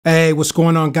Hey, what's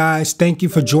going on, guys? Thank you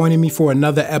for joining me for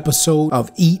another episode of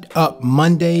Eat Up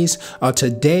Mondays.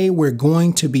 Today, we're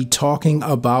going to be talking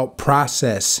about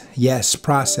process. Yes,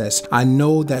 process. I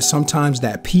know that sometimes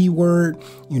that P word,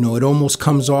 it almost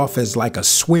comes off as like a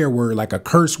swear word, like a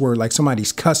curse word, like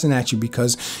somebody's cussing at you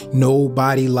because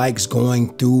nobody likes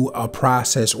going through a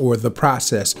process or the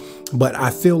process. But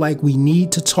I feel like we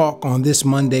need to talk on this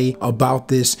Monday about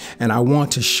this, and I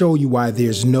want to show you why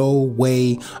there's no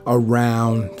way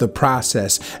around the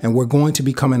process. And we're going to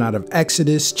be coming out of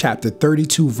Exodus chapter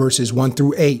 32 verses 1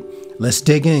 through 8. Let's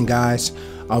dig in, guys.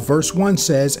 Verse 1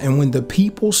 says, "And when the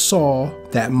people saw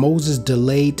that Moses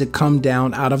delayed to come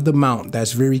down out of the mount,"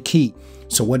 that's very key.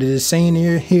 So what it is saying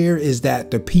here is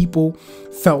that the people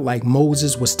felt like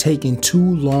Moses was taking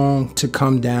too long to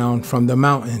come down from the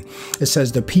mountain. It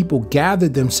says, "The people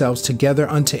gathered themselves together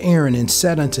unto Aaron and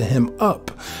said unto him,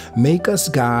 Up, make us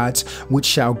gods which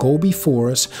shall go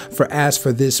before us. For as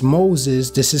for this Moses,"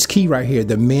 this is key right here,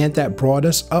 "the man that brought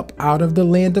us up out of the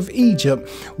land of Egypt,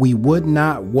 we would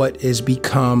not what is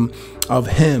become of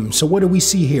him." So what do we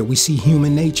see here? We see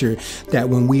human nature, that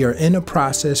when we are in a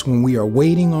process, when we are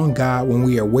waiting on God, when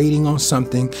we are waiting on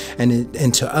something,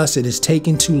 and to us it is taking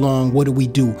too long, what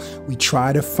do? We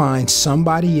try to find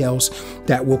somebody else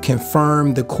that will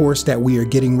confirm the course that we are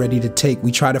getting ready to take.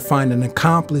 We try to find an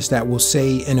accomplice that will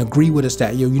say and agree with us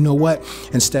that, you know what,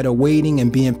 instead of waiting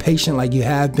and being patient like you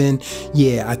have been,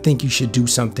 I think you should do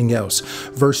something else.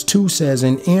 Verse 2 says,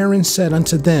 "And Aaron said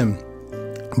unto them,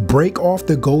 Break off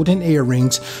the golden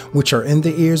earrings which are in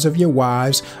the ears of your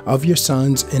wives, of your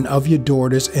sons, and of your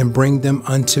daughters, and bring them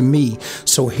unto me."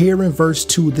 So here in verse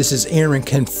 2, this is Aaron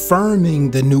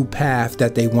confirming the new path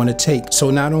that they want to take. So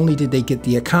not only did they get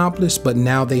the accomplice, but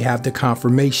now they have the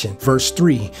confirmation. Verse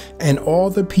 3, "And all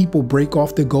the people break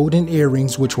off the golden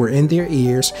earrings which were in their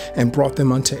ears, and brought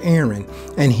them unto Aaron.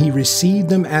 And he received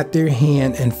them at their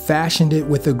hand, and fashioned it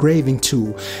with a graving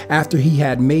tool, after he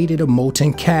had made it a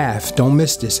molten calf." Don't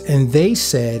miss this. "And they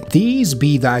said, These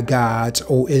be thy gods,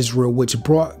 O Israel, which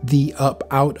brought thee up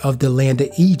out of the land of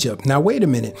Egypt." Now, wait a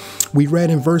minute. We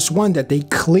read in verse 1 that they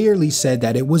clearly said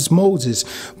that it was Moses.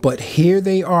 But here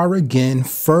they are again,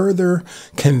 further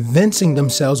convincing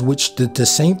themselves, which the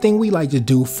same thing we like to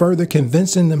do, further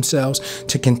convincing themselves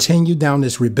to continue down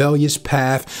this rebellious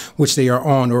path which they are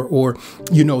on, or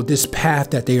this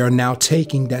path that they are now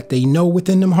taking, that they know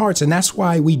within them hearts. And that's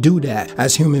why we do that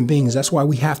as human beings. That's why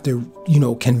we have to,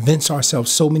 convince ourselves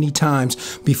so many times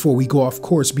before we go off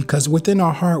course, because within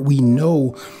our heart, we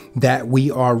know that we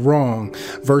are wrong.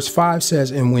 Verse 5 says,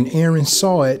 "And when Aaron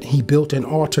saw it, he built an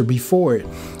altar before it.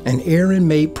 And Aaron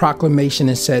made proclamation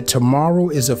and said, Tomorrow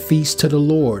is a feast to the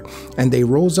Lord. And they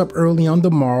rose up early on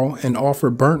the morrow and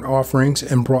offered burnt offerings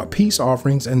and brought peace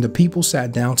offerings. And the people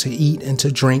sat down to eat and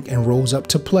to drink and rose up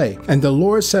to play. And the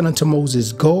Lord said unto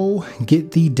Moses, Go,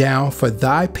 get thee down, for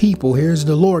thy people," here's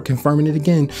the Lord confirming it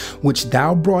again, "which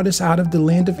thou broughtest out of the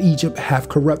land of Egypt have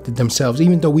corrupted themselves."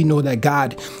 Even though we know that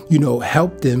God,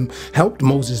 helped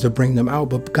Moses to bring them out.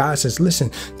 But God says,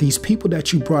 listen, these people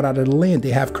that you brought out of the land,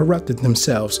 they have corrupted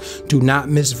themselves. Do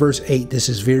not miss verse 8. This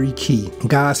is very key.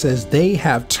 God says, "They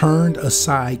have turned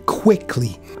aside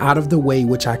quickly out of the way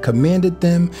which I commanded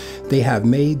them. They have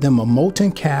made them a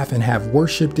molten calf and have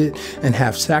worshipped it and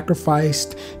have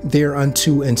sacrificed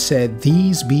thereunto and said,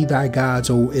 These be thy gods,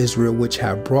 O Israel, which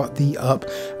have brought thee up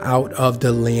out of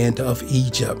the land of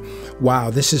Egypt."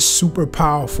 Wow, this is super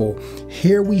powerful.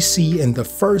 Here we see in the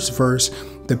first verse,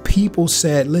 the people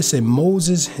said, listen,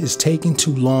 Moses is taking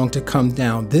too long to come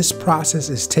down. This process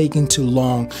is taking too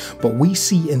long. But we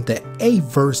see in the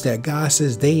 8th verse that God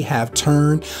says they have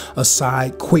turned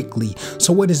aside quickly.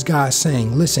 So what is God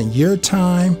saying? Listen, your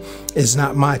time is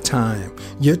not my time.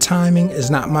 Your timing is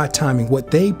not my timing.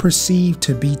 What they perceived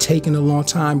to be taking a long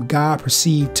time, God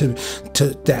perceived to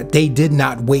that they did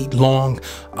not wait long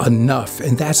enough.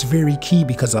 And that's very key,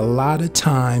 because a lot of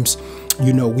times,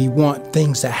 we want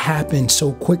things to happen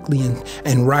so quickly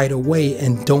and right away,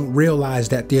 and don't realize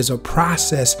that there's a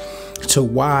process to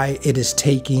why it is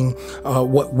taking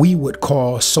what we would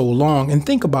call so long. And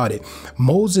think about it.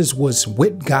 Moses was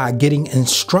with God getting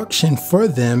instruction for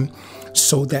them,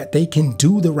 so that they can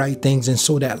do the right things, and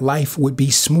so that life would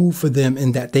be smooth for them,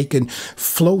 and that they can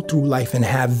flow through life and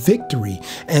have victory.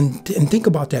 And think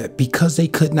about that, because they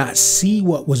could not see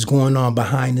what was going on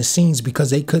behind the scenes, because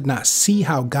they could not see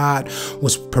how God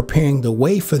was preparing the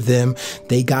way for them,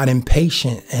 they got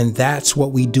impatient. And that's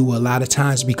what we do a lot of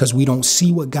times, because we don't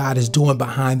see what God is doing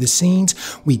behind the scenes.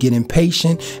 We get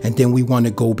impatient, and then we want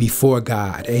to go before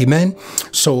God. Amen.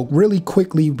 So really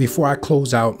quickly, before I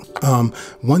close out,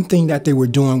 one thing that that they were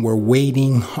doing were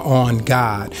waiting on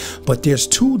God. But there's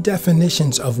two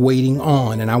definitions of waiting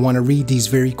on, and I want to read these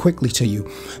very quickly to you.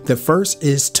 The first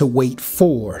is to wait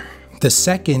for. The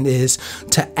second is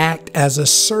to act as a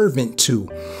servant to.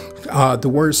 The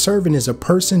word servant is a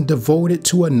person devoted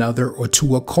to another or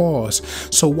to a cause.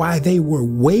 So while they were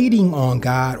waiting on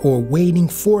God or waiting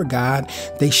for God,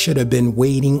 they should have been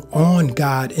waiting on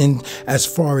God. And as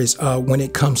far as when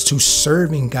it comes to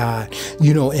serving God,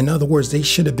 in other words, they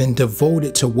should have been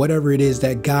devoted to whatever it is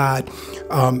that God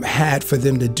had for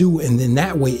them to do. And then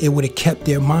that way it would have kept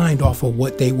their mind off of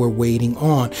what they were waiting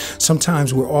on.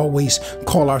 Sometimes we're always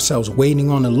call ourselves waiting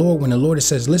on the Lord when the Lord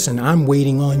says, listen, I'm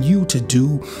waiting on you to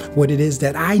do what it is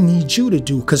that I need you to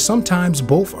do, because sometimes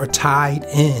both are tied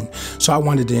in. So I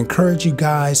wanted to encourage you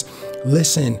guys,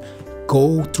 listen,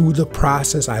 go through the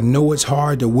process. I know it's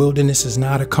hard. The wilderness is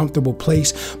not a comfortable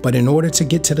place, but in order to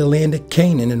get to the land of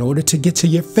Canaan, in order to get to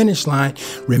your finish line,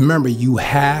 remember, you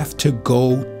have to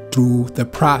go through the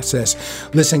process.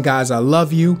 Listen, guys, I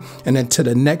love you. And until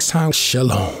the next time,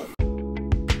 shalom.